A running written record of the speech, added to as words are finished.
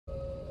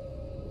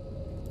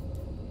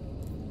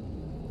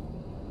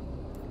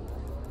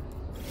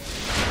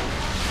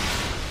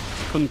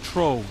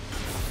control.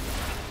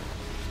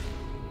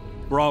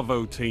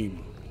 Bravo,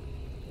 team.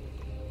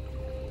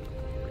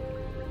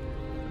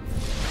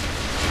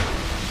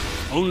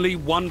 Only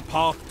one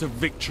path to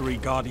victory,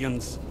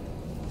 Guardians.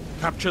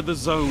 Capture the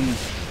zones.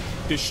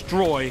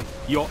 Destroy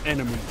your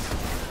enemies.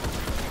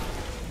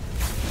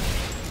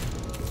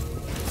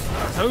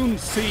 Zone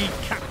C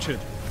captured.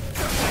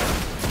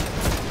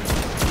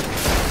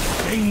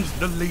 Gains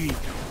the lead.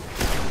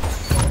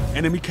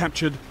 Enemy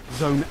captured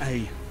Zone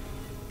A.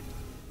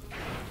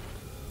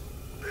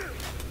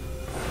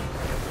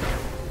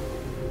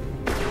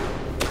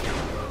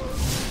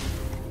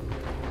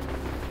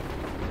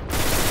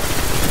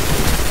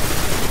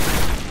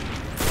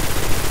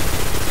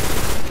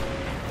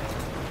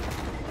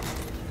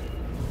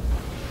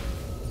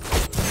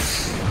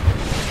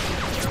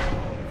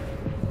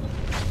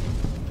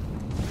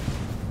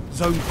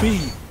 Zone B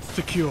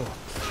secure.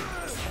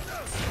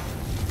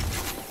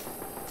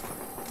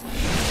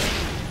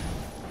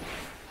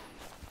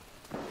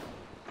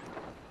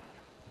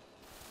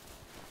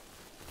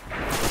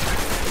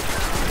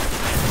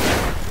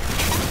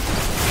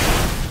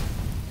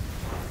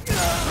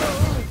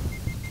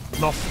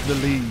 Lost the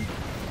lead.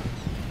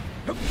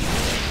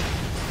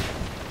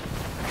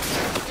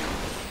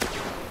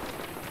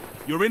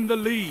 You're in the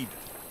lead.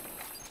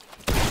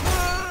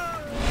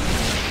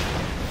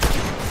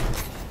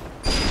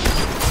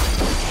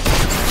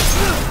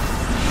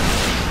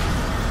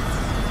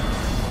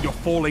 You're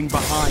falling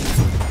behind.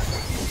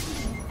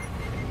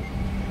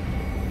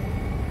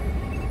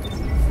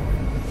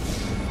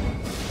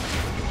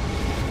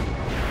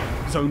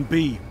 Zone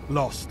B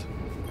lost.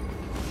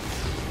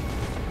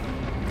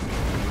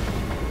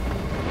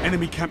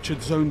 Enemy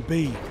captured Zone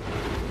B.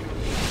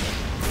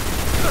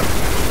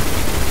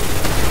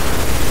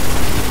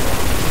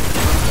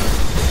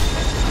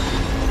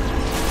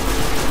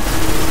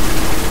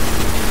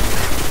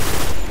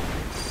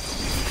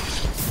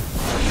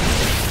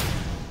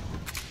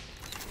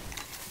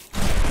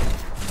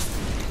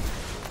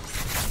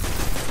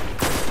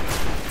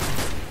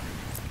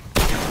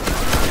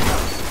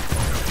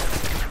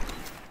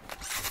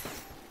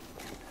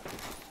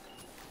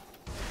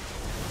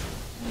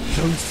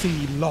 Zone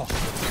C lost.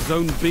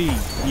 Zone B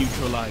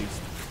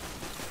neutralized.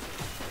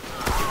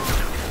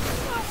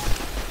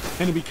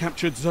 Enemy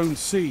captured Zone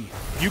C.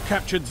 You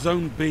captured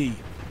Zone B.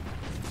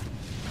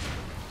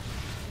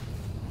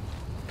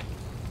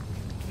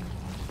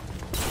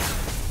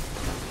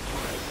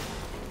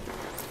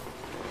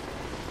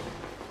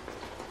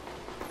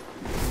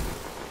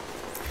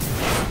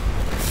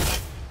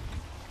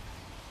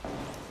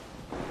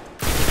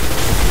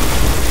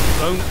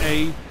 Zone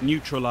A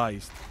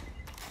neutralized.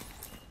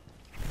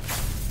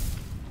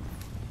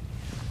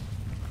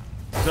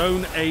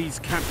 Zone A's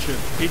captured.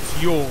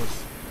 It's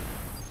yours.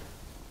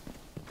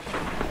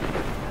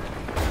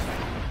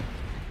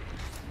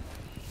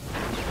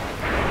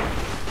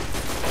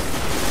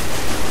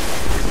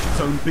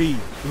 Zone B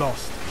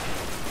lost.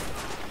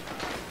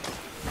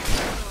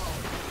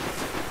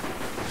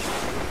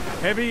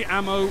 Heavy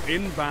ammo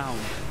inbound.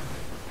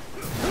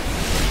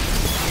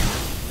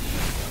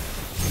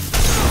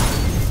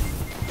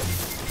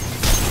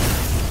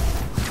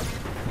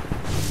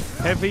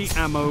 Heavy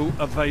ammo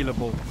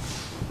available.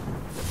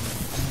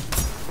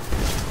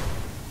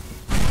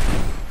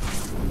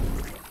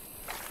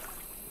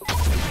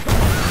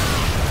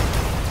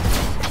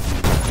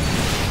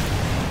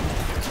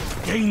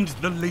 Gained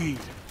the lead.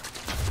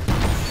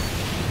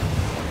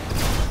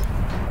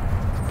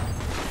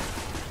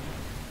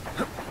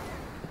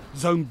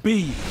 Zone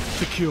B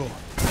secure.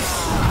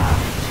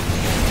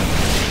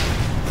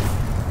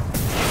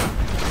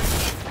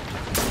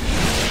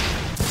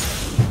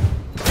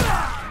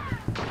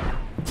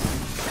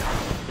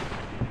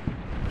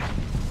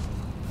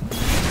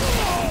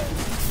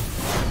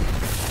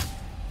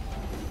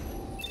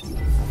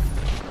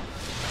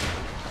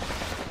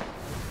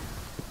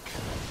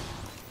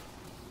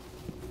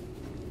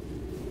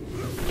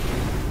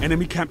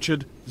 Enemy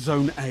captured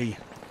Zone A.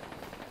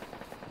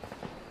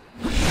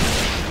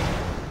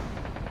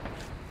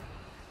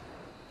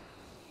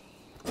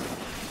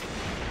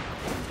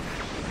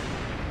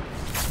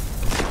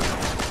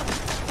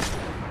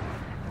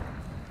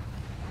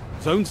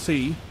 Zone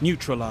C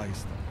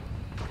neutralized.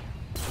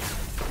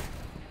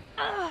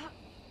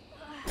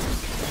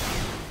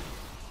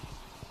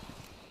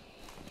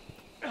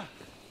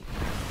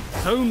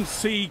 Zone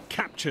C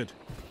captured.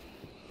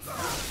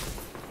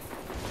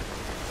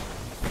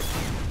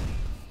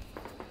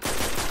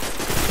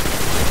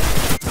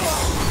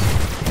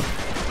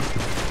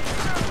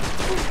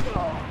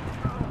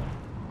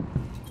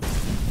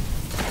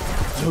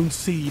 Zone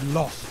C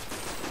lost.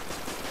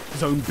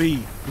 Zone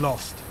B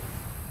lost.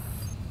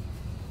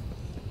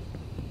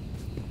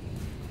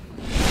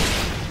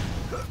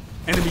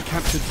 Enemy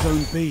captured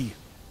Zone B.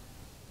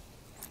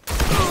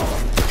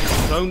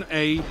 Zone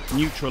A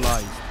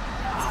neutralized.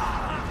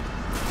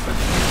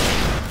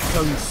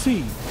 Zone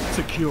C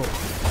secure.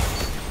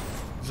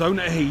 Zone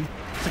A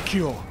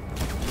secure.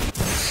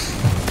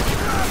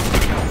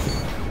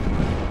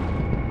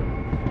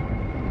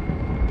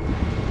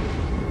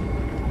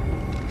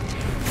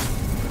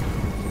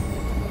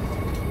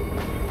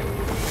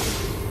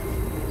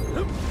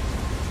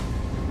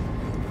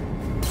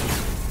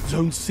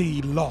 Zone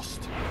C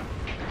lost.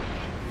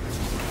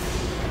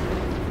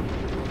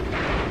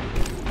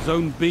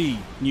 Zone B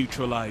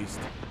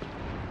neutralized.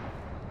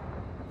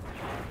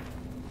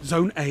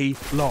 Zone A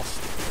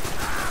lost.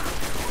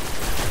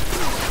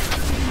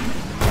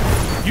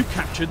 You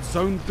captured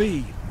Zone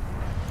B.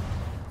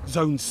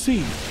 Zone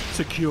C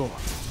secure.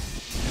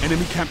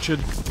 Enemy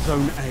captured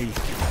Zone A.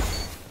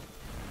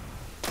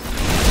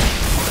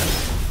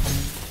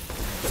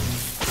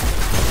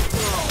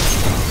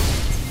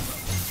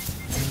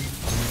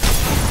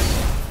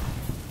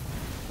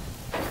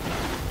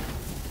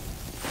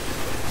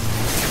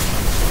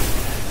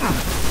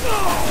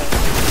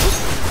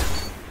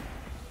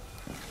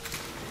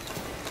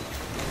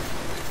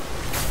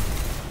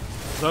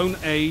 Zone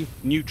A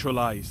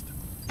neutralized.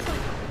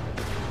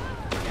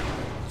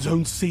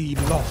 Zone C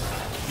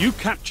lost. You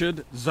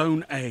captured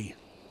Zone A.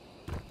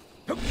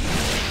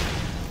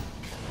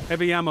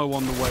 Heavy ammo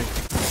on the way.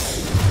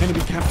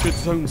 Enemy captured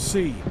Zone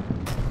C.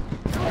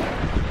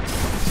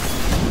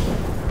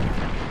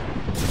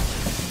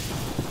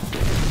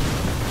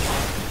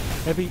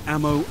 Heavy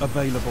ammo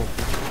available.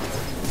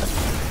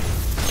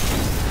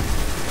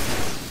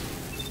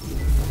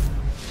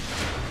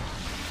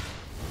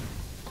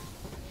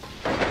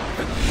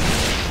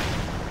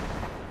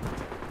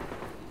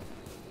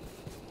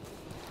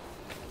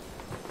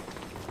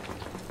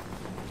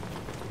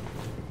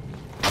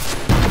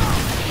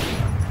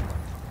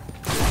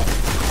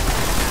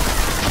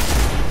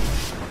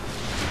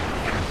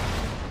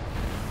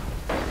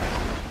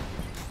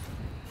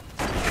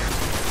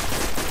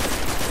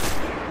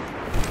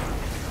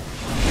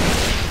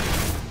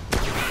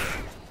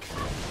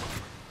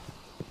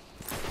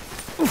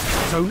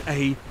 Zone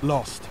A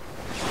lost.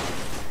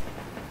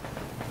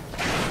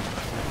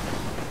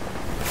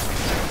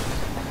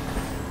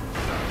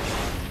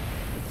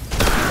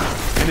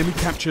 Enemy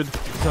captured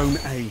Zone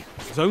A.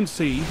 Zone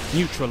C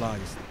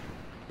neutralized.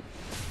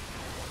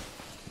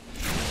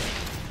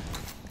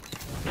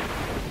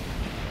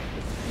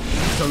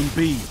 Zone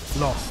B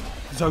lost.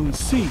 Zone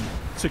C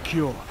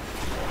secure.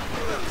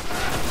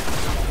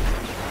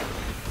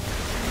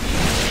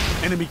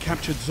 Enemy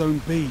captured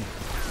Zone B.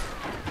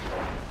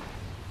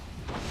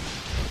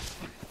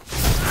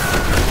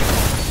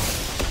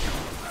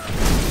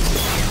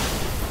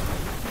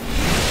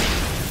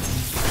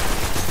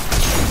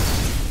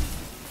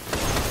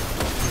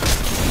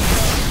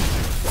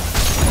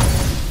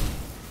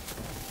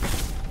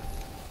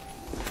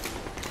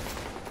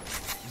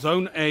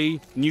 Zone A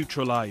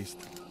neutralized.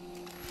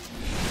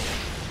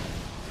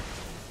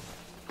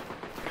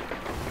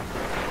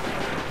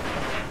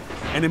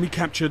 Enemy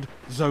captured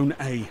Zone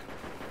A.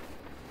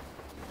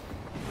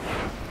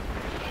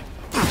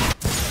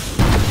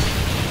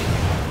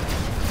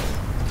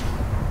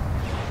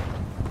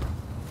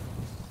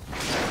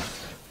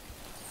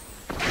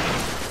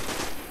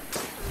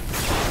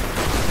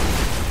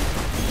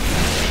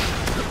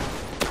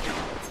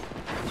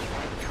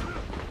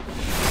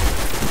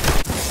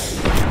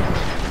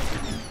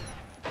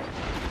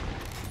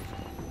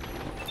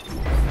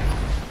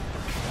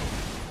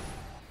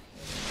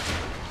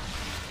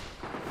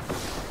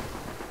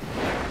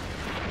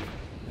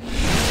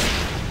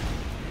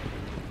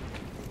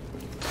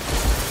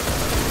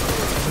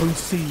 Zone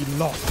C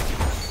lost.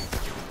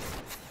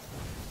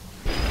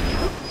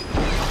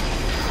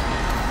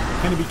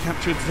 Enemy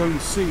captured Zone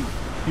C.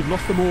 You've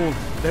lost them all.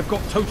 They've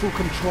got total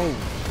control.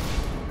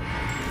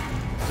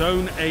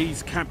 Zone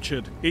A's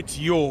captured. It's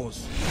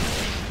yours.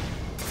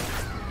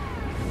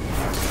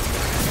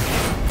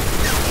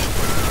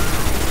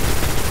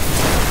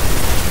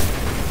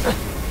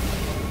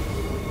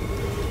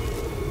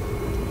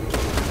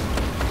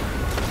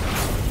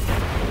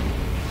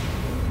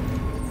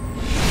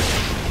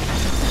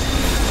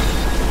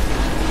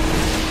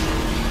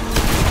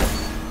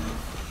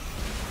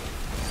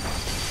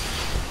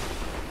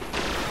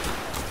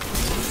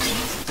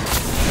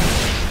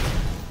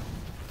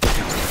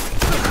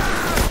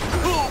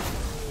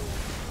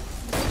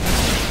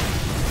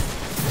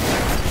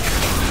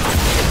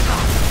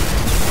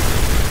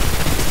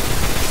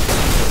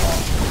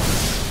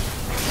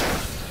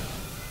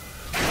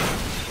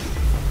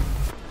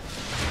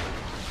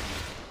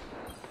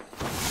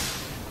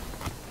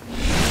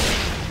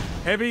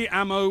 Heavy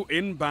ammo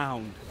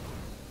inbound.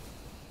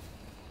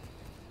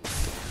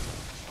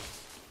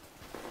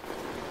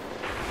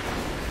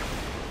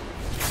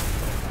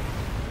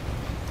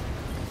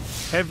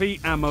 Heavy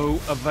ammo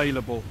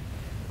available.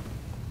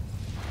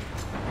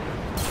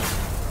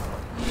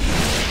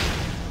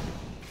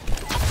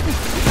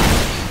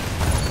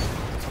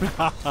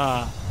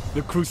 Haha,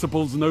 the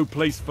Crucible's no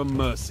place for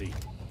mercy.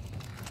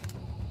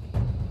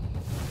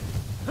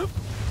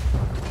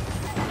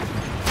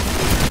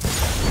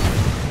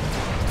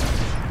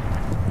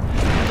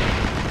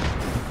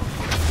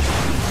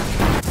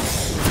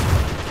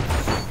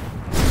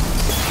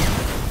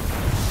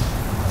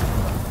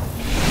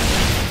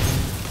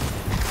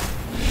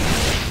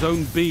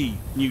 Zone B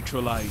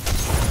neutralized.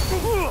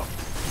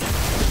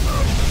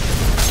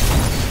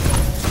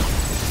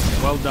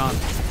 Well done.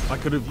 I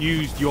could have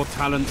used your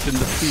talents in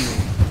the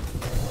field.